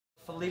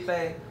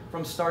Felipe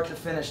from start to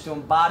finish to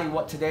embody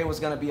what today was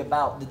going to be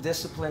about, the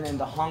discipline and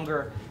the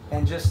hunger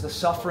and just the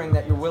suffering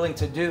that you're willing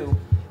to do,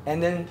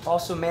 and then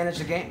also manage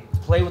the game,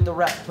 play with the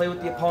rep, play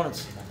with the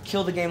opponents,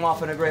 kill the game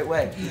off in a great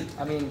way.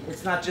 I mean,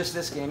 it's not just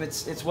this game,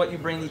 it's what you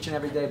bring each and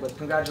every day, but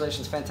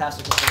congratulations,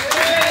 fantastic.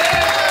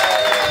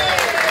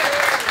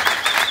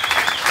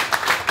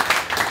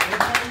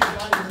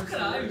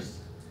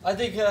 I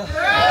think,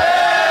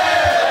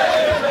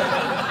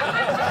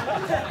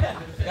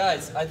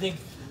 guys, I think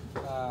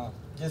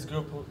this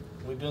group,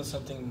 we're doing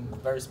something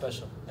very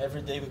special.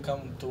 Every day we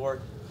come to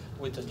work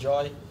with a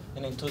joy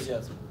and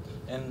enthusiasm.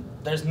 And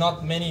there's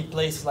not many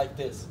places like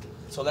this.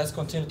 So let's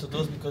continue to do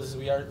this because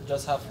we are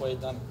just halfway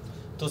done.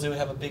 Tuesday we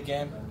have a big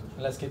game,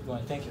 and let's keep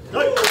going. Thank you.